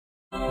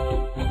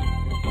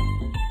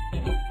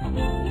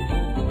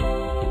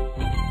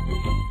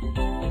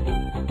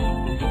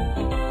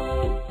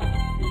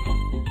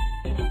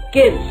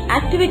Give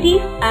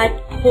activities at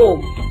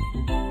home.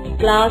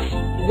 Class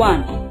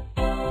 1.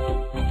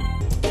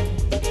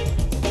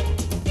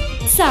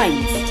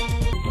 Science.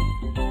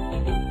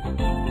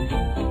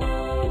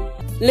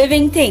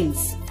 Living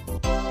things.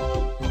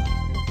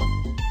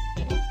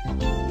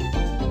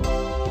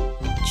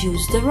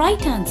 Choose the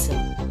right answer.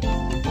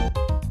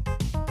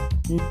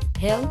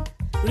 Health.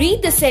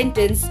 Read the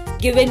sentence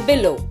given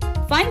below.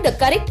 Find the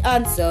correct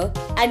answer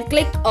and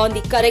click on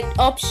the correct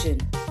option.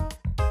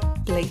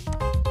 Play.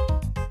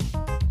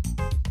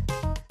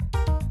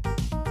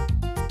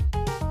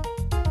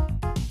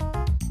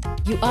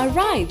 You are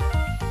right.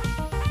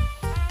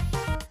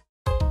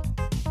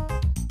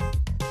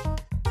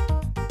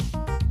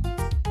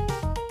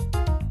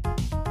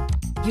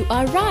 You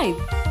are right.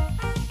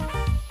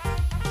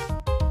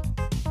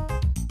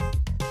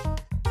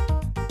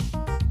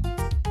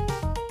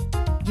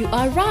 You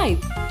are right.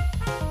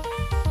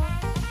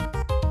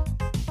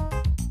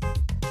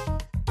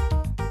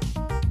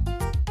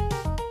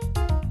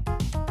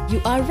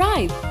 You are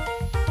right.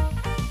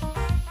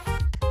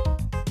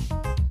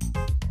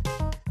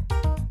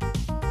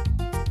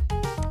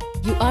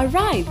 You are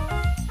right.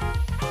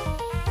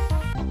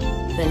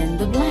 Fill in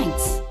the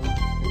blanks.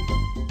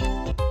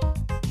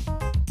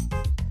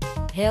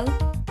 Help.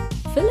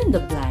 Fill in the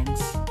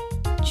blanks.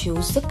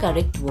 Choose the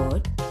correct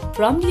word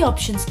from the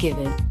options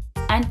given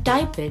and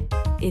type it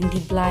in the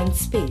blank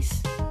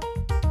space.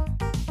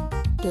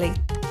 Play.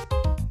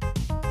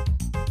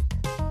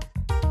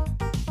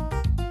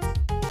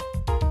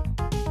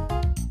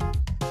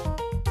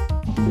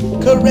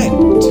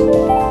 Correct.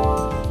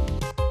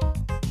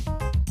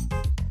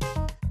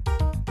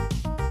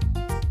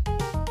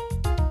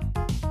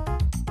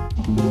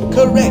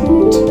 Correct.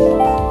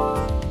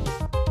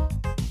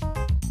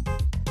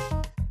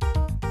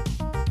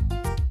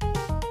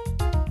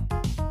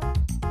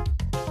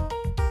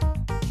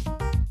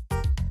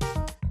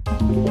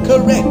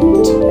 Correct.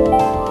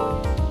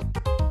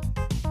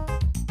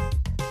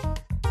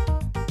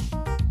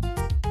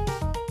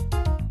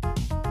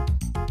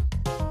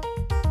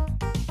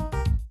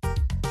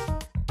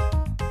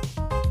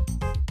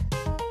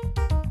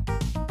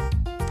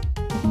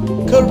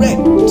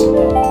 Correct.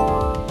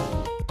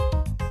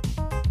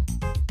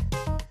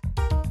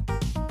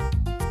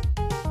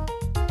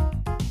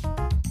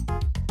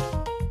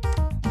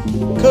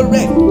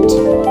 Correct.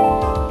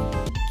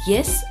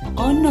 Yes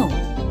or no?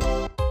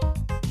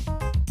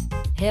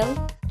 Help.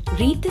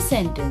 Read the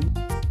sentence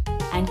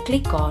and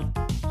click on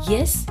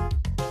yes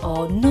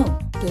or no.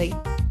 Play.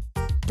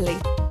 Play.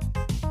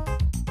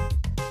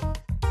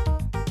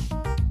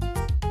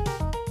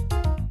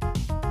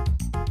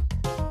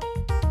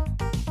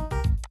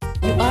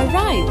 You are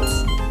right.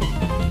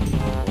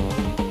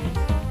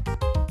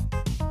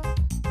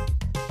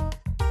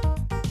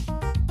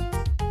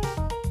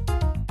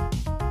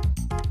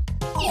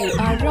 You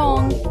are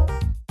wrong.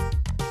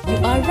 You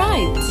are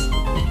right.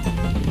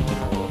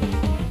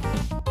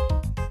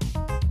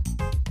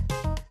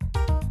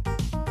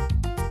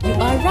 You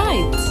are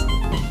right.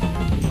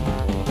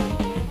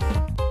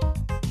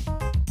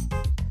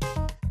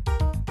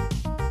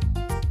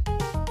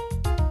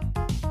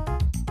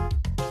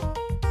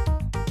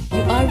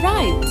 You are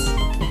right.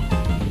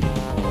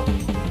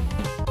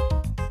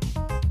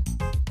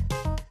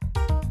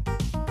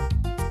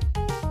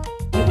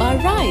 You are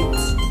right.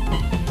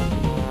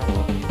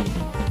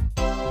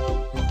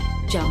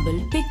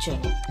 Jumbled picture.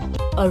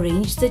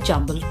 Arrange the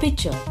jumbled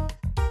picture.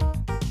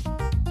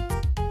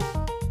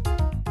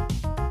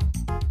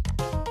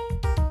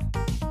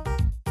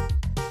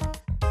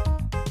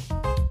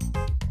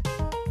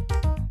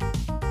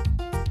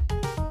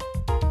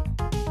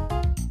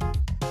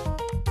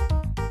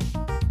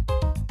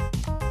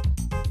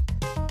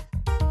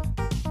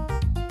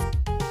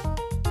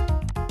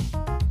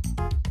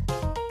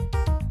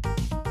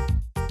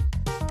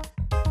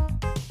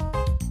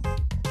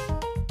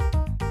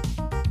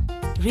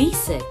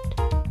 Reset.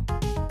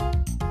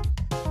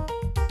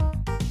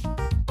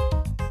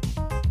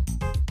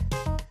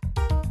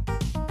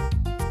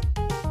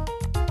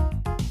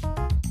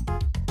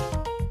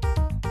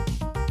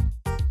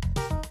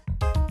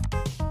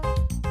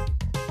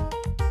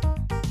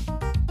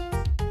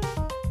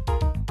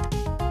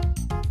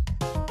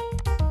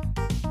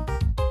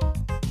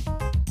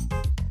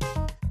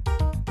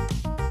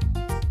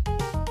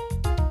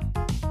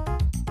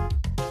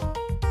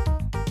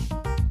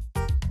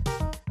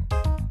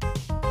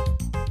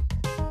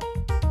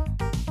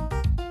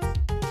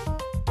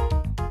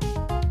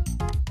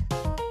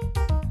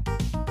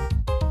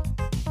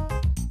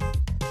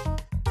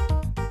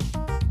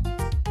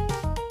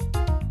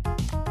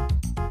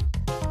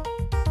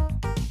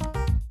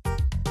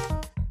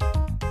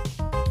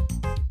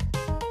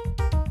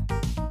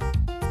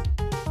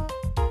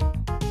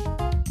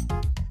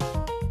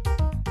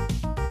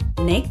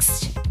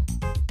 Next,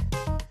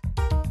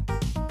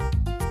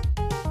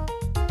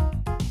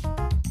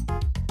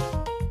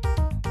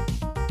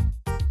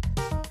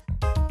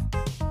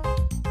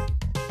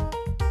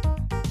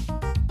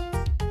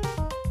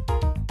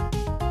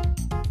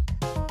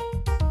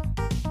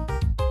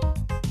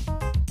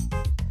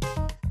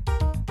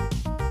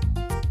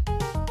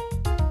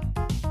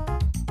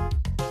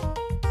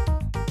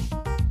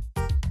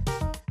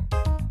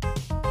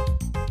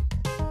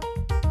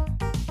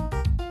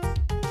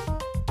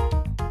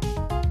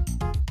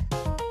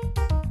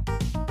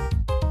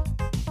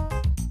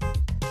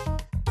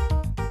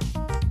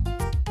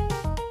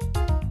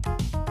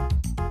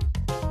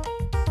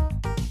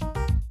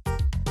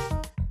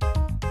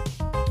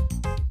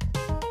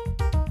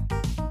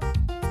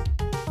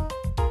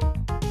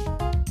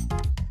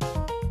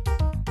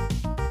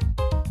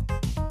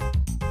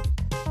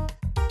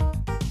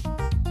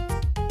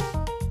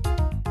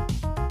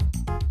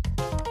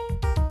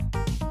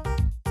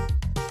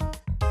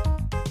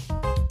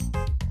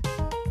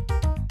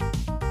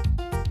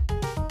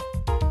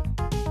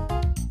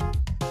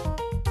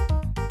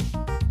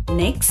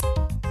 Next.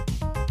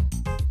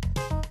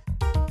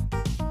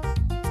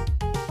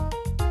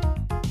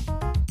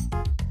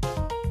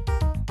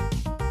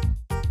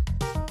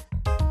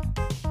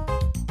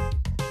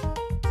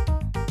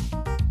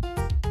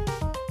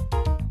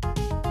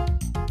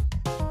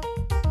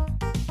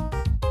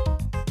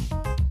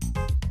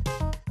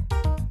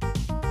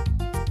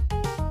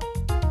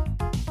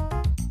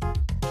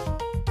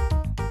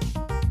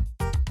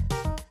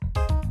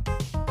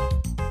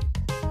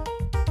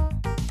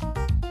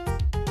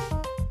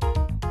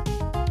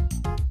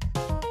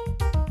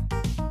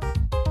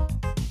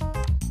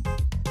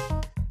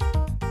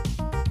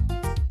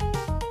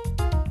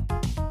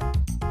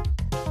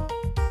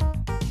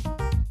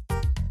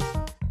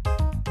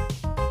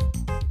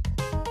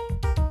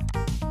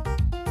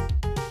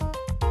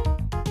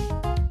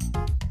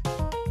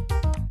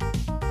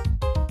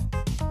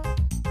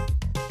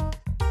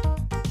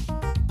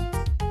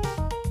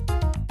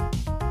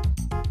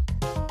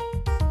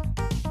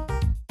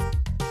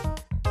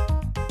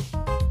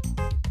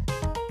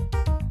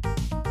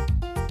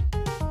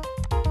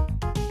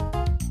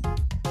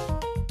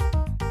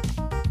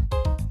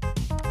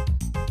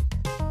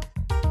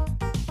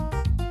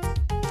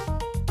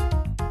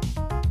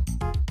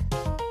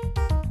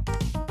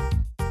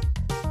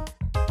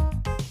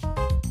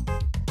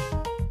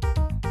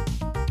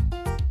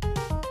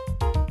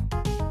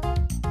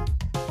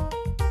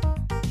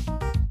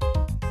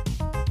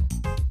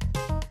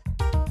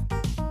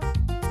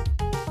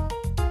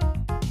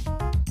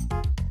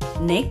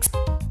 Next.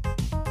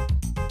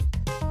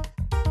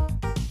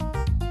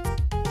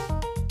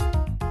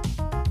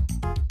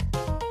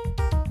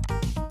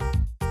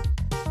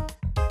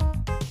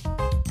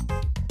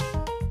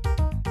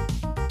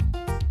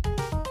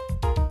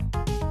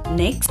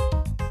 Next.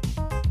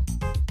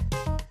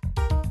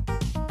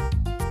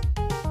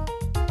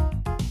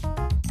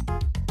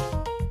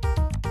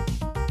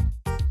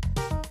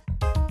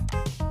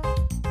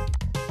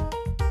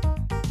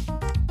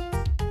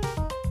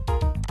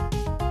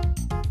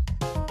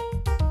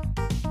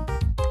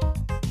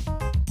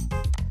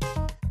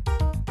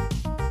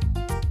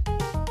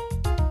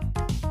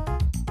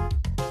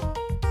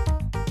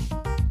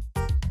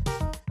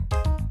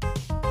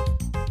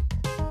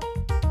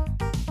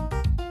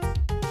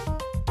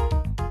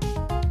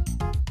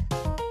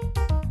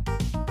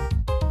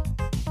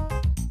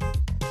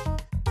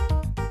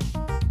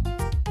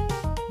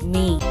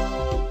 Me.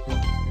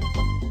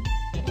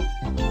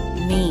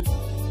 Me.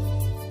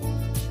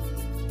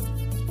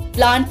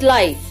 Plant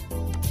life.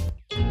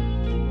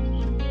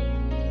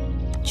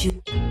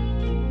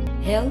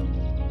 Health.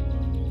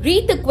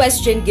 Read the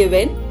question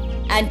given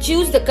and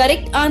choose the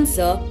correct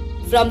answer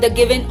from the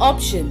given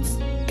options.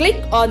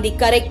 Click on the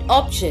correct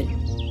option.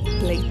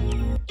 Click.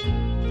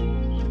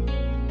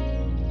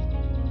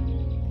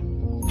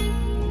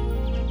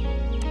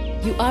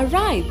 You are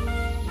right.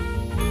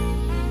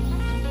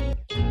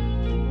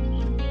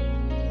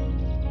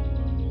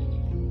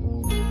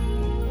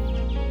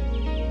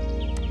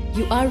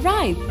 You are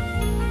right.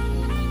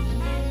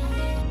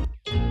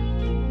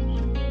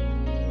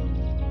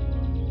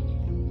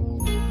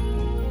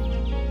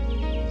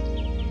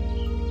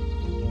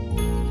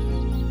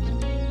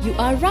 You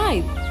are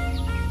right.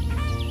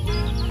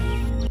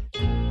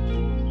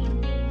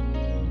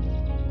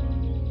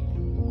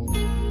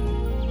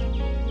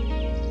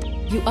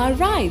 You are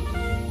right.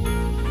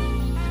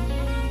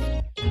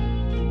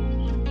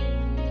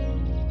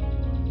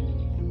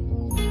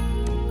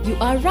 You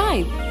are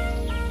right.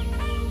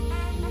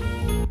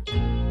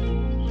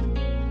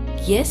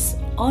 Yes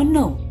or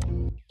no?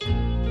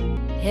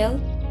 Help.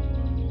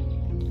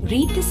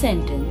 Read the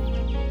sentence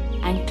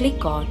and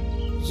click on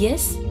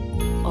yes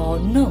or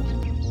no.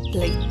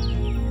 Click.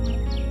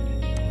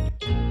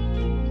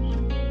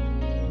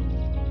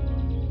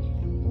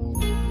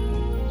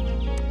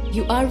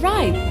 You are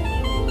right.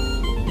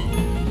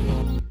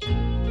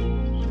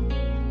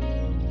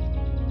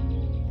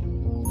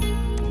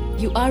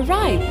 You are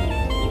right.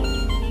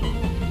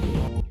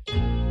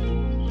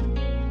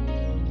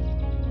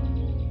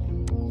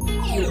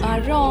 You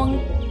are wrong.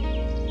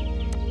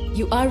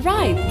 You are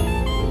right.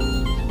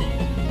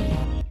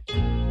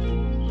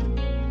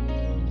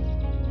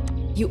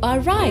 You are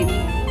right.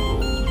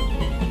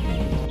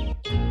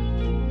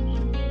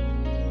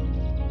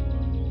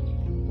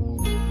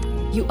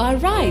 You are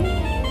right.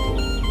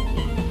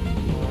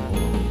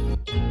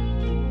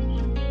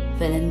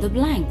 Fill in the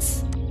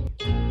blanks.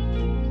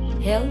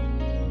 Help.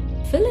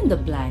 Fill in the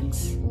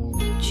blanks.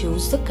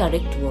 Choose the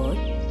correct word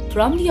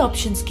from the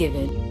options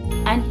given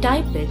and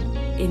type it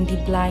in the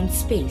blank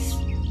space.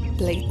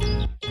 Click.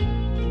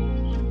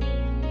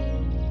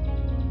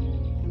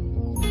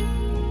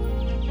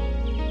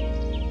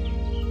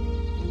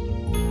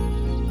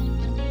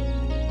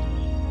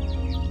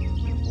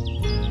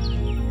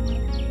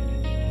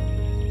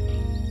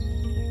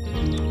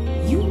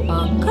 You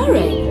are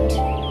correct.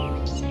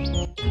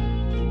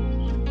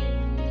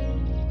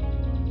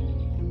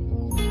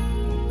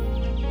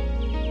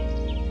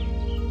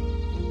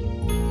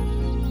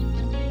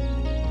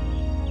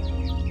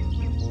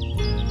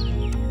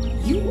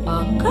 You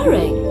are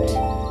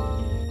correct.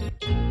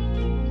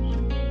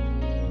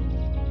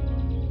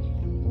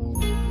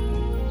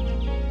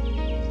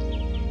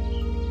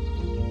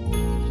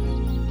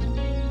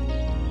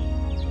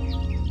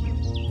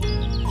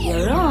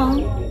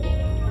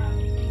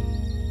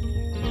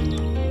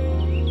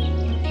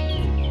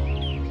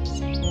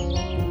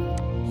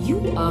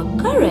 You are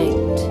correct.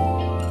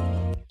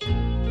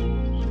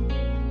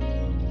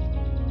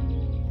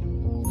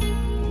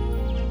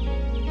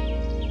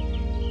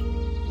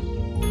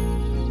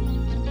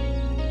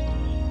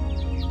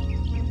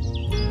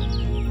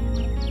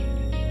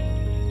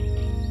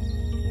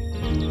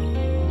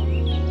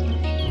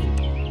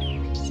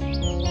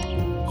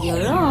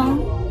 You're wrong.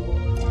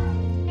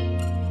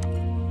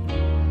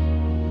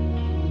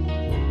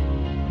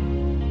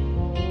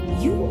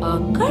 You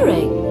are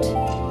correct.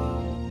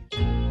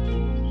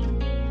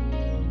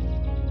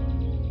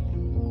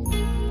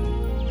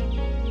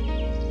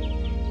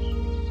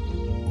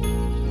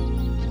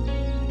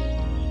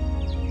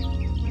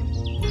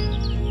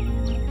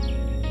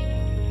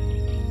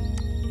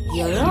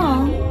 You're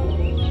wrong.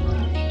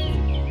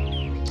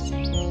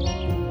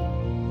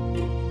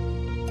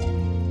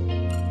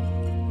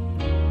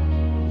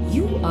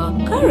 You are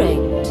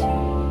correct.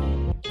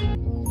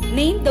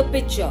 Name the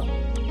picture.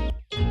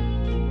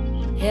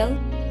 Help.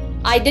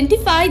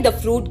 Identify the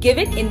fruit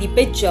given in the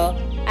picture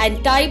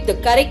and type the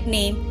correct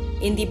name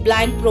in the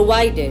blank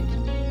provided.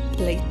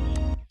 Play.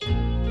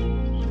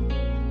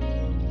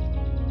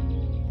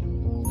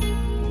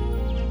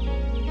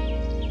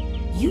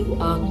 You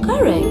are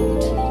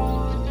correct.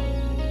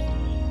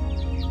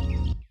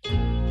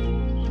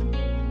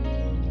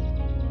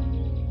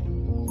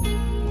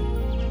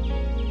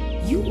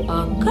 You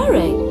are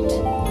correct.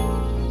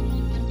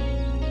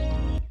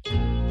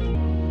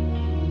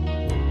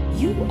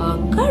 You are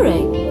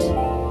correct.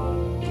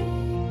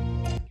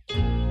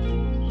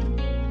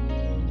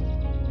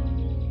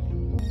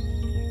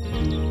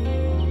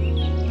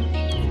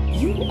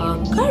 You are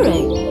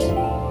correct.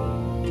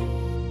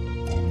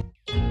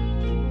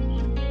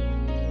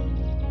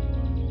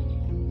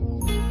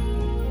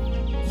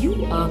 You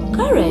are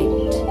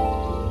correct.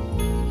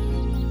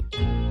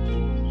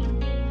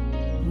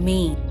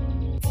 Me.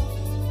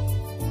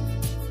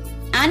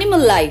 Animal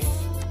life.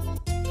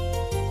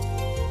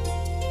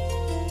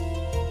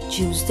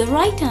 Choose the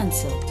right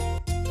answer.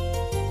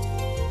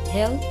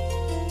 Help.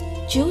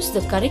 Choose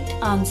the correct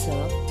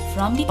answer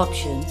from the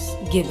options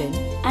given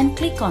and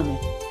click on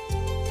it.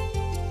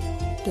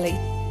 Play.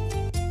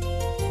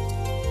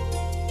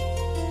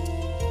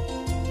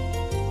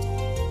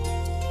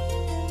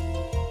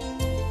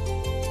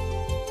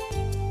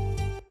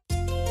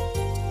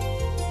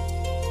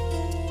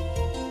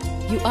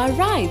 You are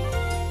right.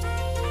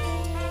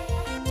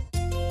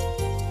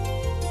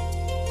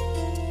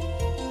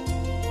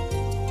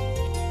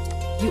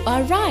 You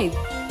are right.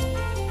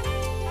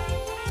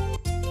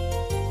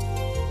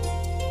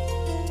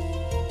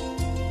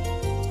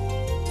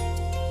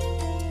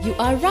 You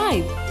are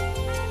right.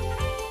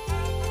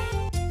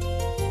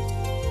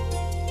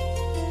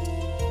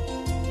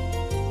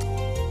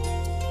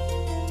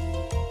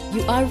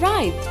 You are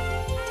right.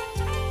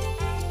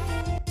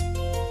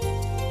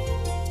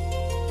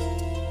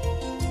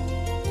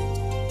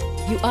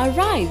 You are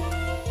right.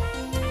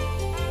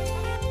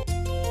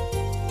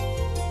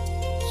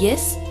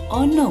 Yes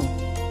or no?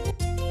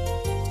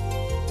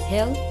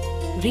 Help.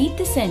 Read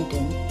the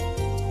sentence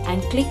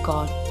and click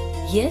on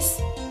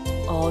yes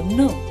or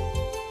no.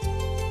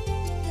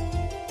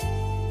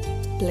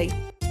 Play.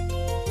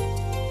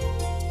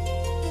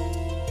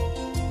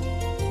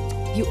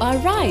 You are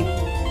right.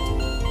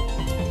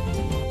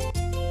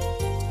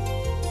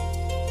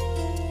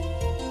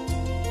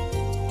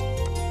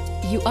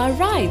 You are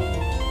right.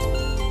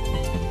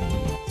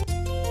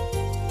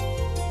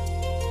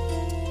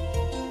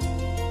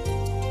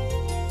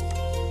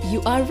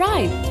 You are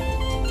right.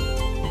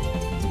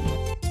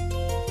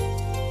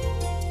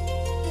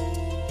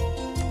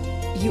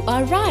 You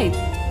are right.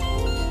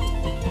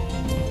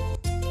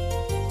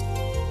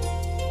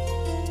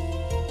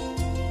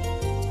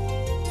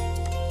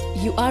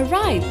 You are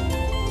right.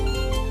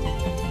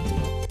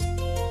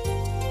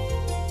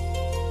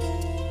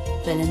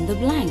 Fill in the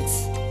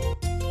blanks.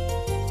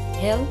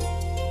 Help.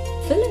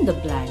 Fill in the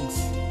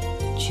blanks.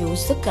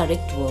 Choose the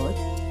correct word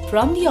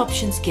from the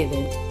options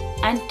given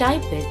and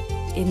type it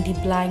in the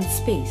blank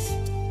space.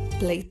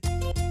 Play.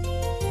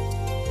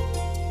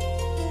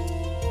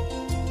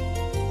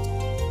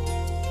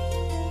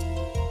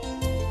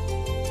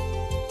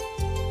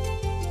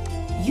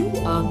 You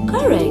are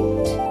correct.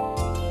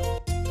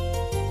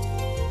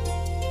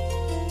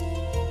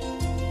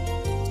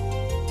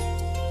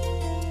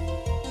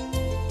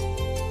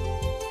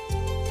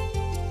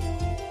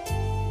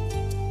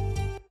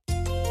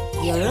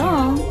 You're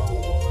wrong.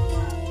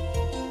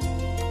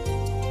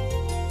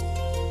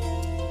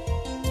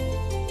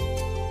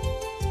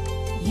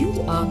 You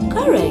are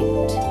correct.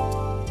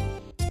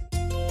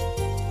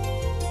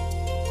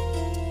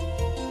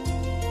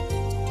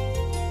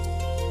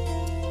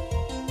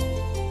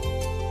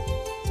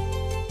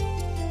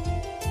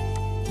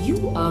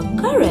 You are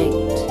correct.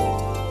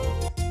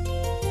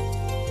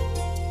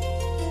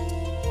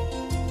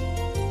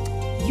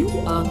 You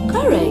are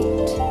correct.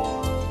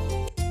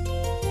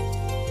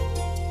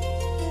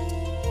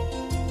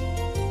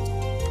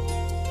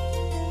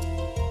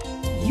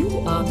 You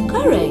are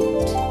correct.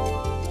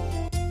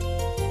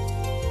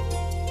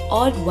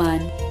 Odd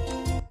one.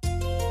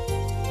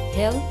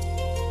 Help.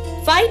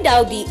 Find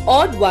out the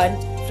odd one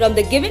from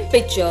the given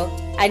picture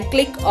and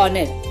click on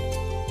it.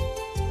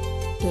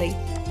 Play.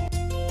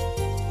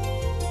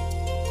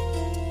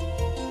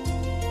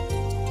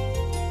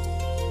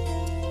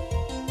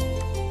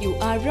 You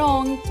are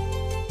wrong.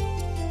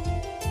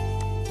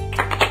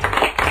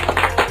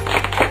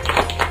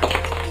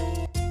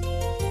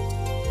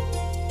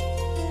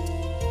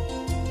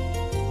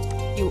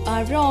 You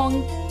are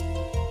wrong.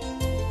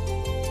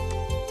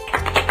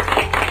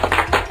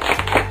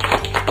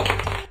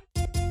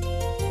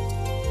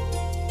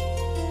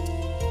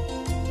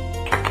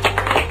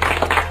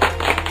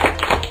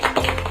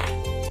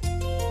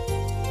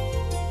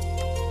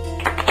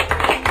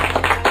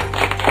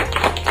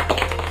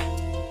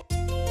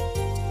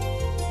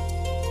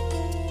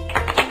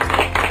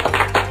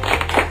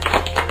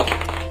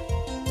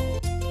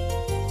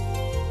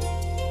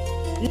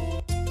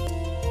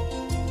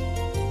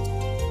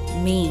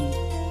 Mean.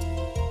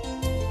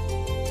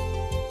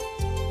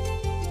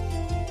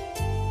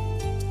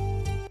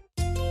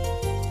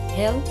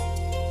 Help.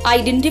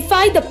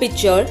 Identify the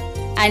picture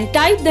and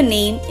type the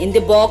name in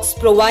the box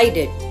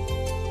provided.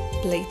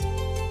 Play.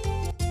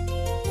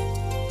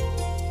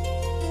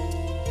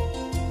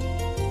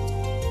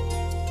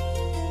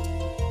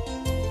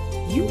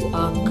 You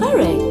are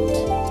correct.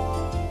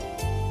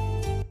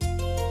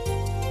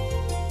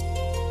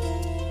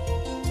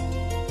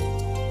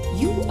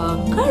 You are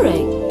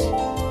correct.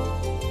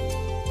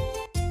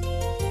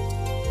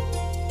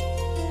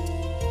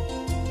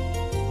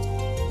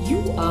 You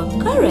are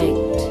correct.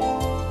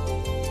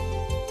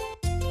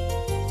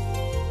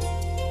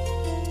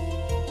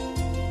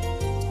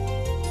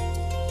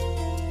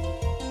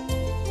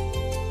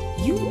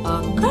 You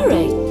are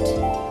correct.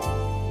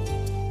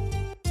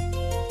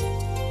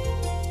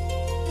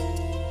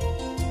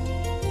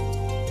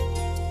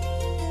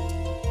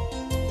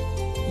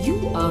 You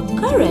are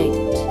correct.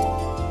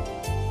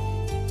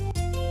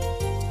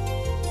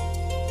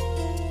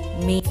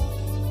 Me.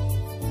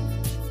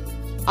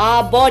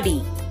 Our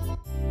body.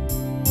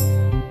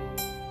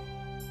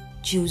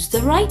 Choose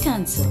the right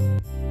answer.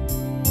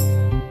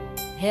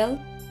 Help.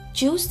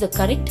 Choose the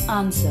correct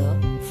answer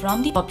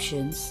from the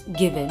options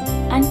given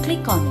and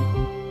click on it.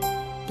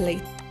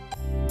 Play.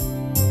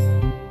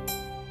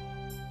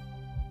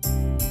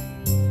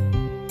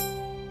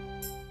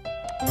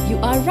 You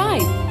are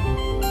right.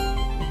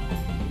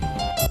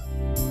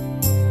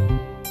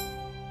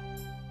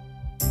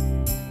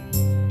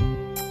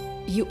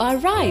 You are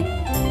right.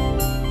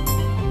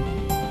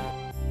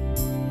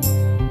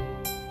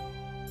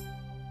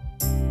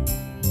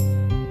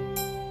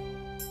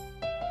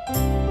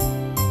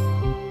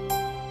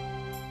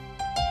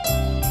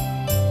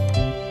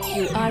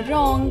 You are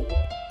wrong.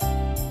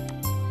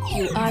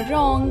 You are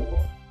wrong.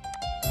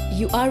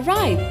 You are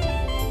right.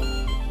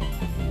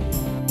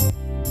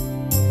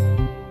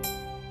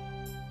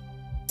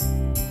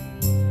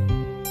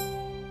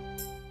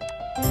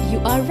 You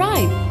are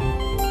right.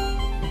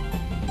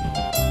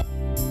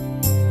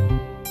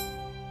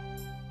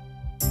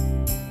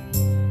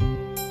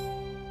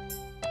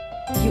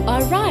 You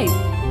are right.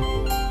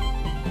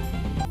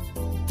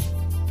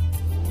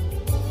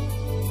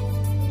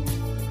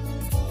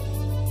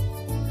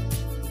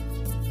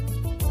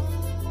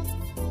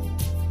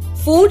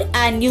 Food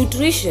and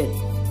nutrition.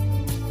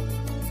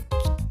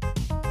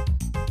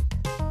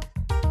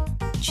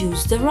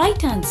 Choose the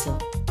right answer.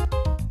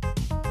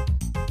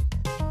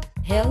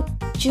 Help.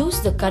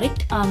 Choose the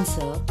correct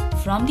answer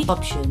from the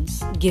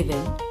options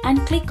given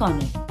and click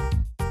on it.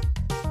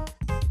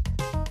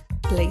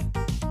 Play.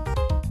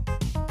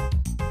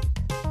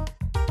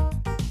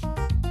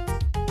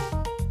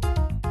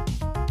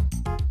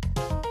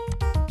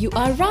 You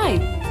are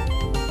right.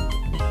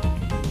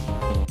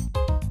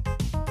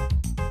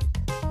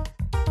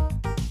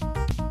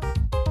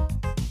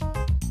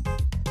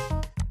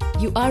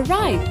 You are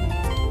right.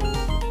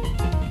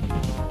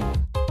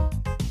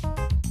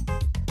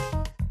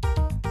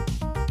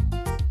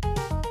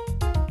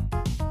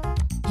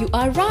 You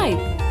are right.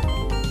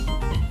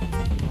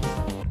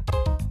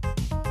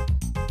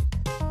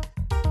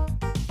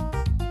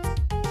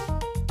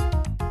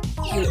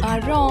 You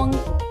are wrong.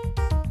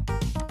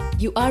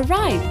 You are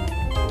right.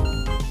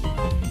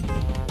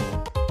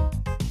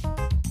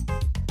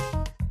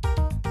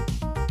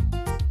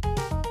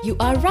 You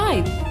are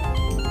right.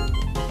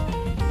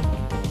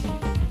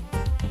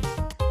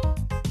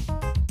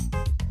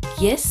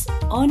 Yes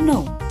or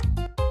no?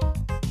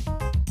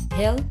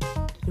 Help.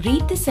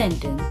 Read the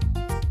sentence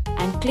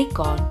and click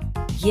on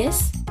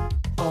yes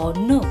or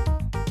no.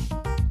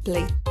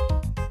 Play.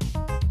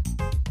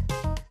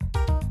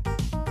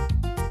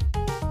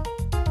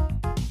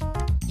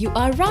 You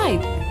are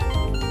right.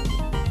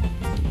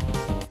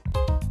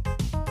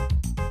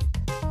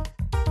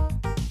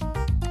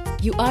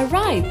 You are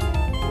right.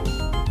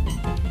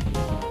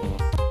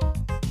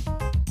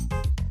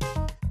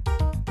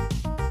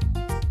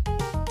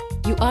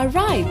 You are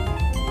right.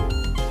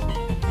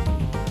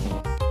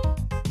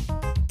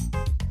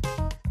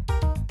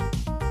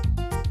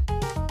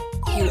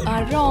 You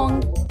are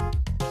wrong.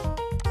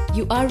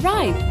 You are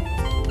right.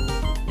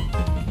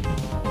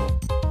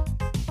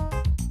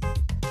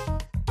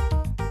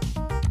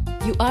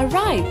 You are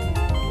right.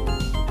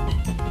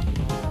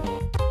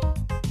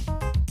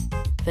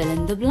 Fill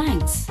in the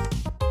blanks.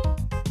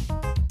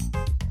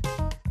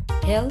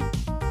 Help.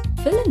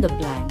 Fill in the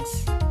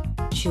blanks.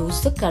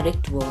 Choose the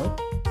correct word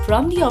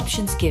from the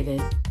options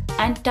given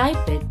and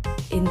type it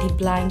in the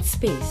blank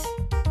space.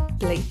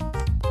 Play.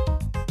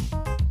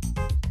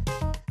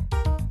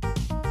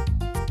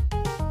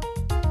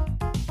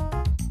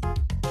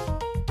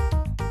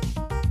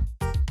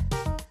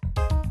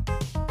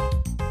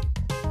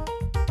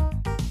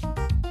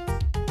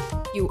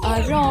 You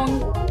are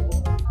wrong.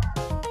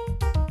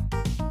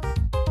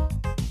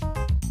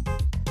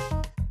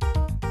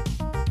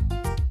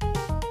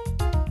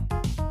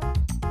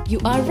 You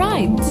are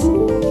right.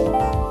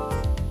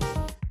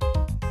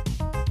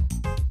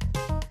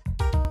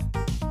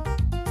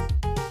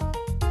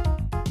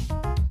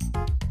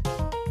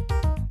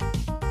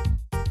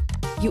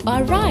 You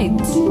are right.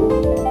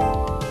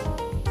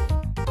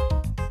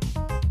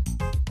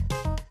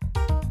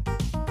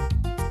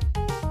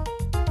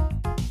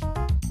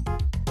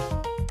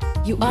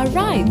 You are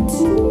right.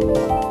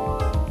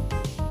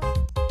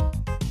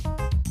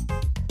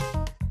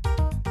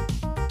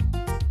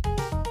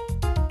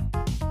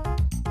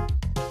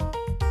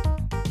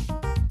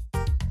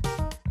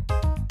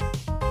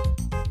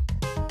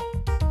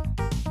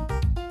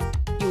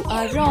 You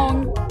are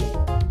wrong.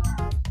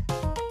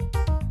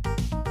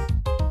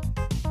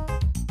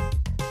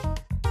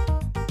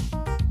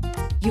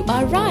 You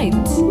are right.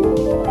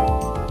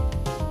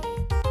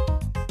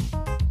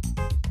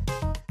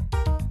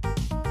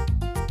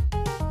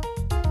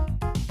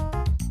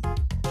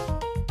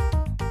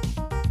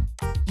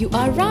 You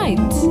are right.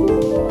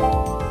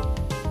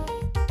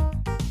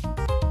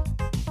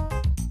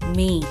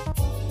 Me.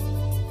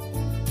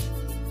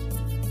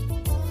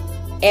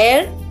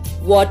 Air,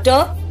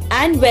 water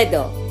and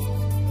weather.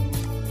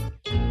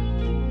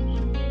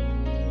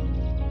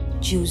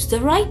 Choose the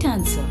right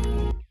answer.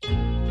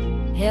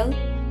 Help.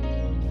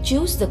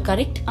 Choose the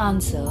correct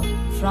answer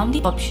from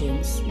the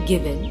options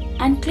given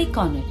and click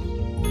on it.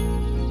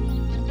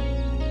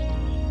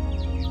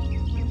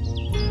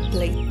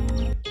 Play.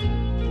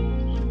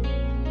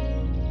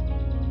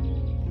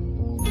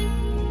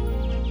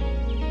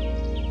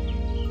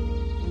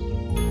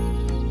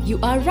 You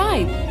are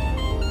right.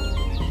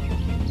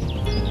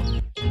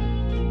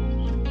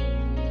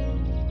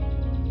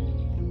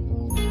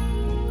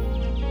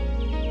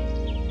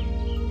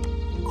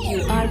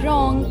 You are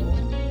wrong.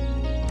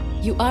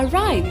 You are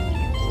right.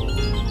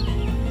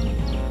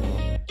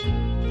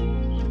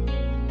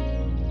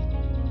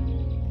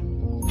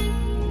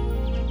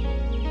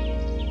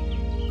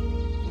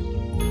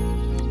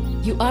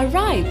 You are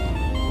right.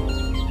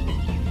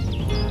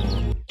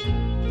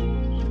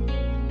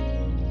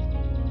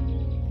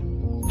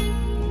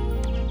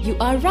 You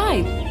are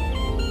right.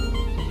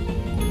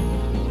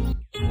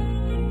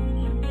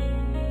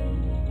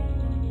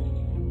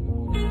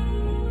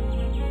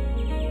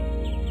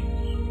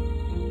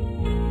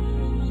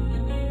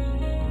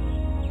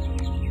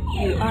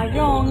 You are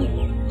wrong.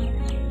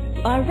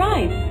 You are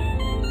right.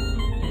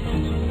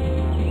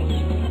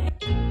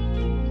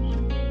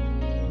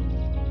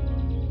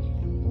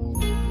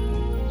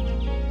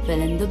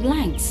 Fill in the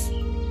blanks.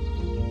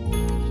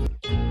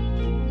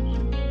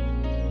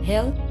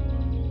 Help.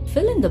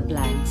 Fill in the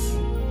blanks.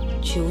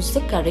 Choose the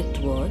correct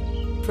word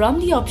from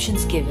the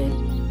options given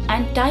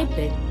and type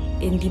it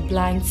in the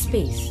blank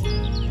space.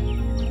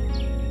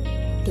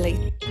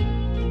 Play.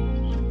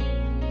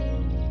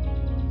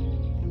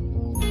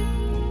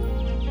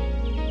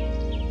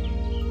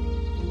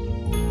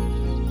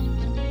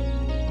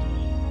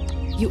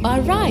 You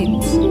are right.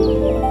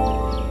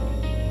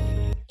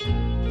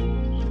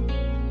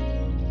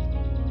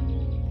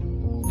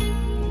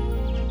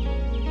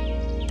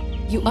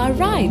 You are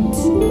right.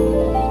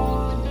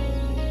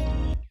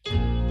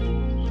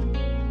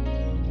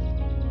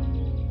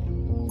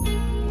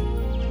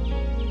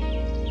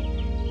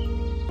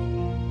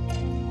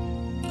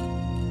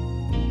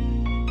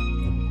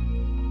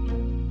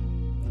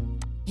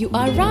 You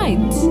are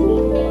right.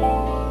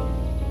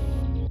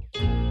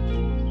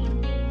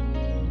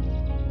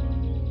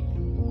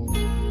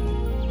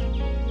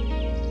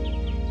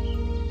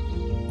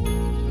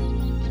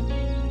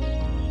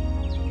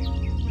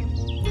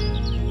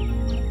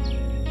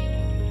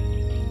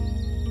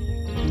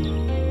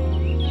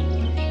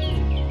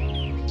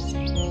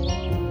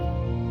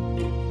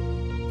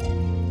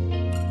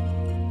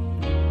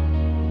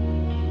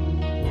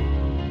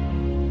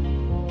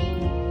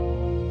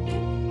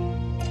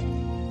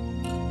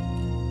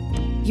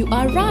 You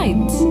are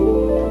right.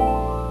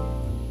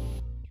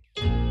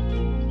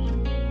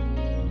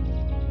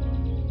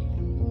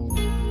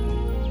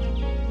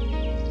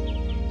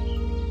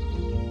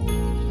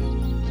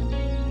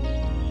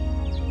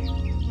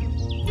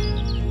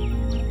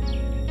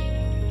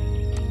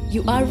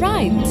 You are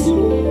right.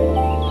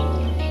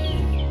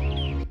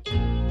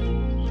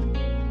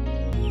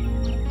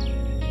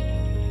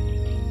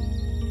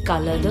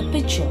 Color the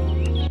picture.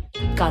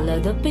 Color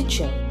the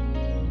picture.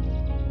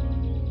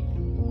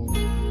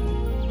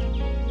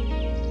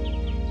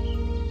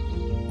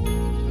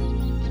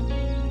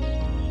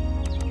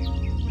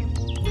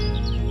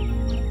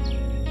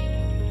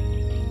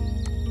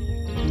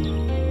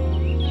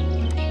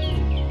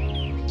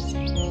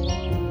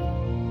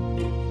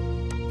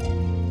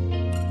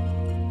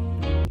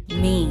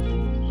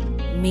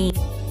 Me.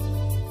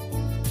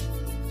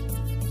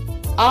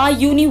 Our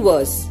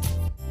universe.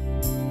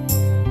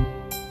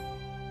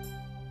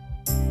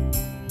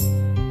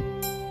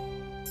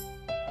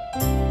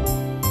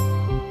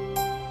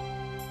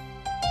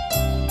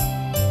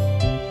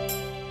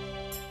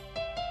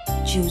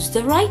 Choose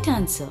the right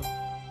answer.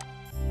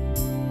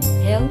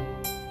 Help.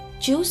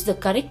 Choose the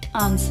correct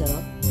answer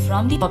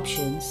from the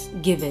options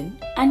given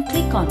and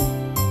click on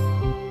it.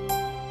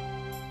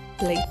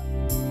 Play.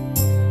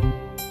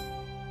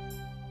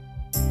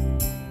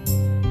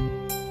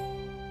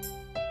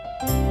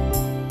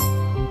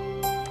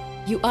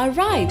 You are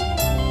right.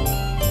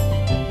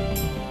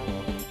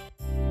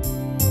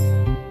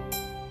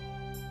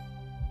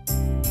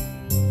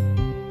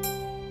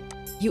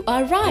 You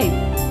are right.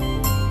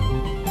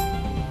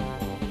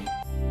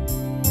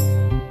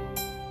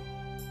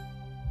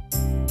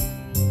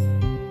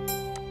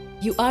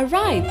 You are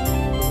right.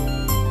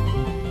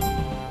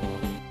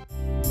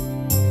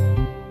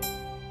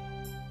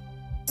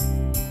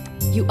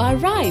 You are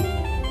right.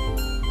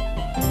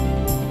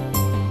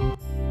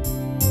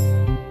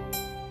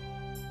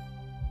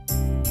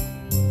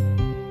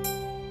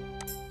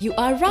 You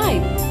are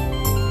right.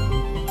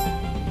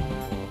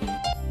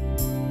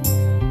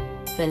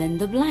 Fill in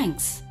the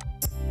blanks.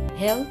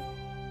 Help.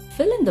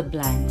 Fill in the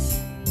blanks.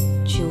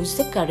 Choose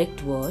the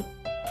correct word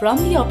from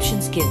the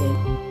options given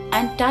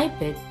and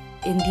type it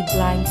in the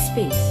blank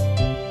space.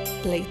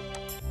 Play.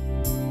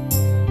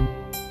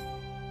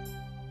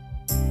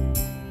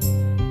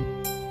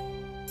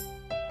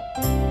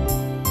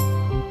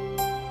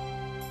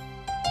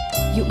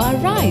 You are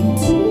right.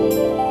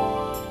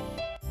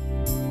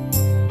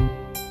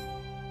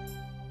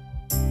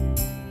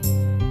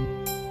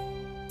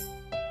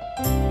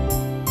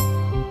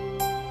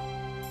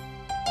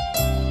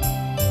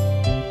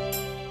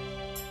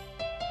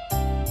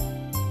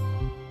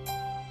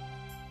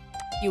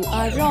 You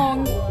are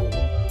wrong.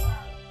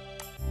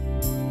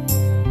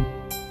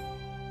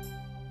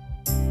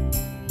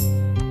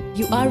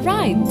 You are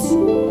right.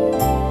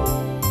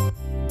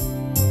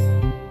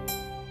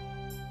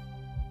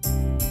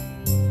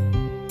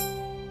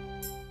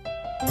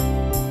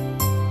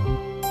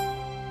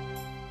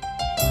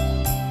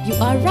 You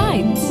are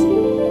right.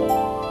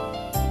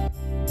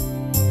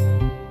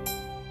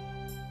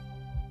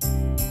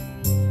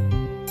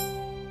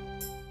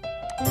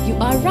 You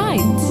are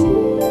right.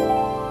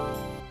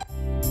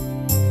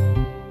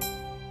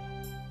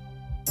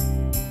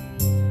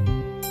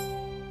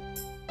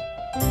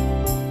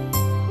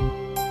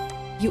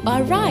 You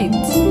are right.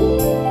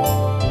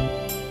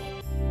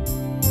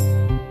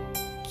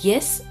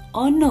 Yes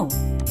or no?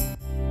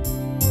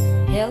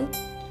 Help.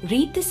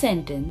 Read the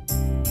sentence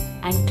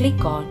and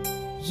click on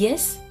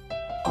yes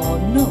or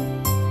no.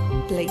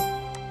 Play.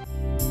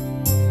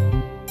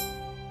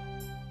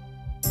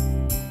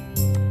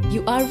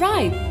 You are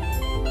right.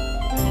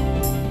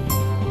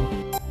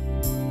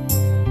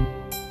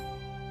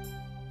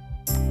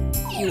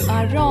 You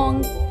are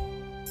wrong.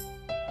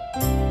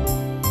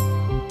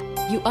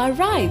 You are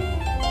right.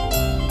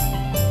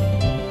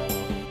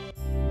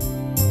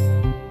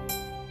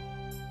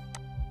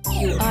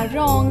 You are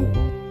wrong.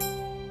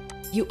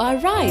 You are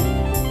right.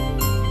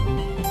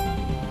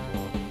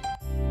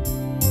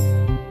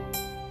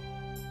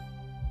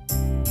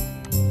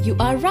 You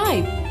are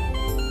right.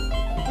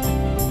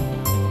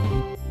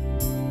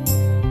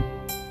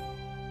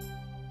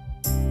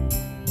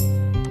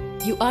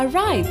 You are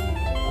right.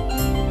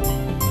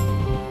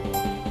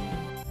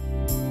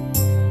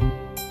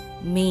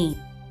 Me.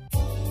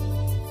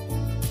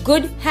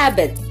 Good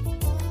habit.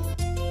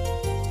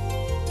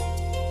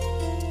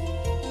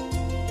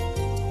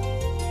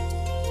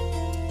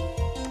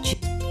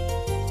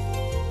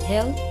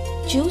 Help.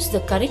 Choose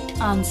the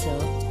correct answer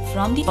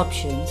from the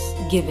options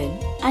given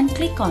and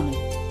click on it.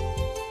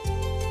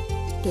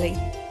 Play.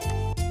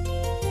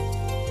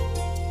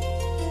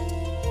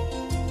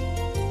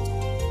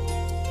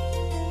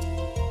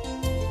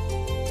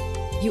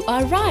 You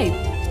are right.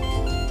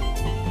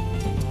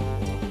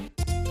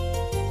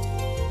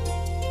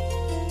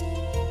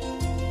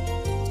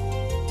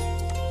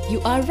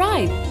 You are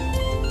right.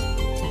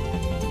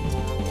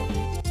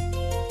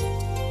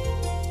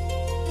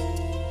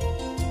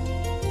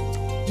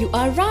 You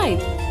are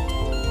right.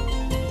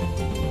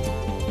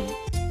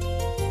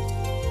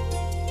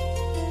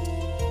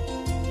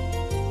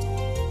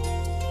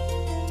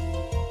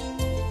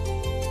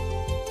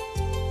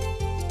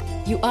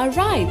 You are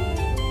right.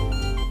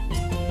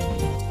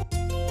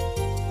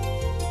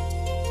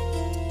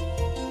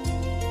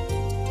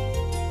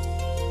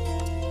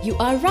 You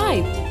are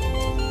right.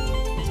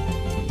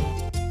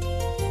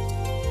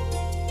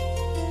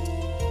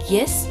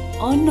 Yes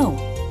or no?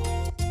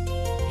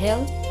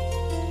 Help.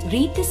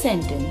 Read the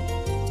sentence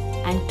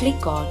and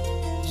click on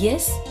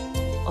yes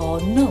or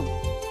no.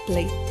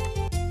 Play.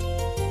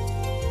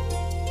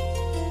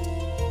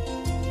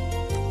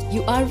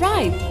 You are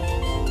right.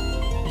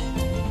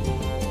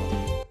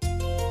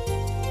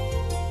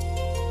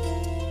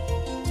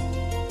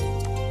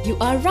 You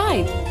are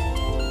right.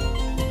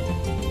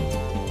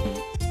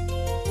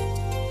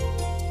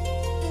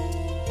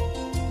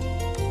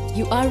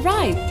 You are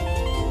right.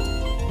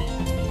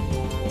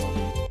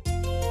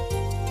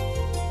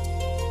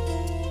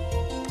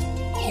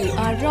 You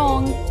are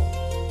wrong.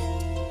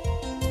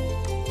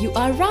 You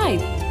are right.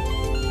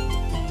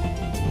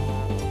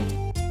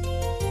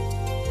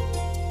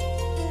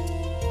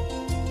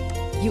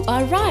 You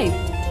are right.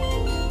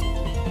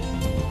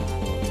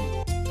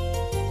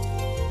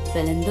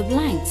 Fill in the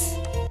blanks.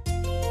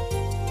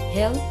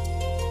 Here,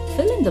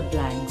 fill in the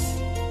blanks.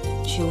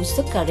 Choose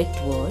the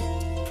correct word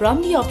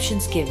from the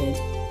options given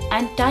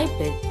and type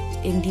it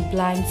in the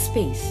blank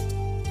space.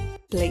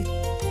 Plate.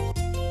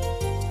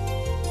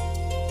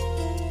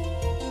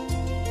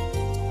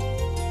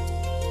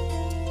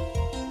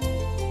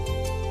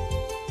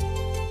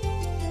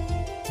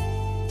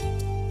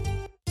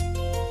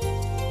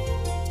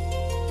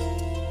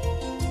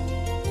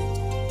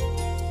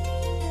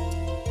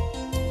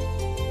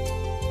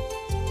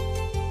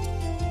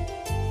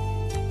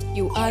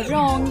 You are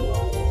wrong.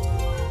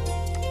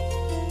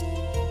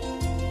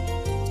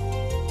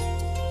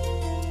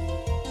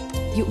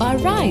 You are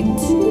right.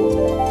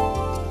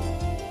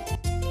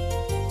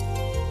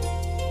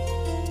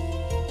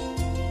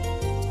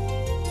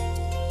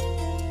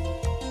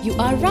 You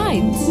are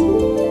right.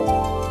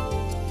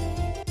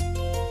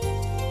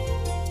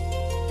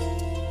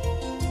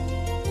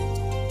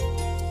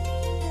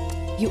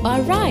 You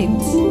are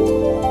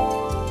right.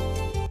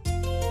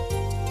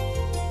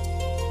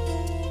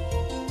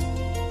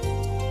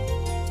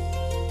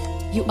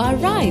 You are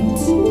right.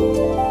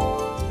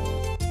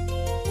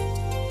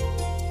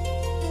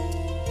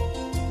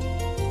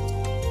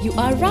 You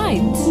are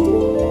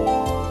right.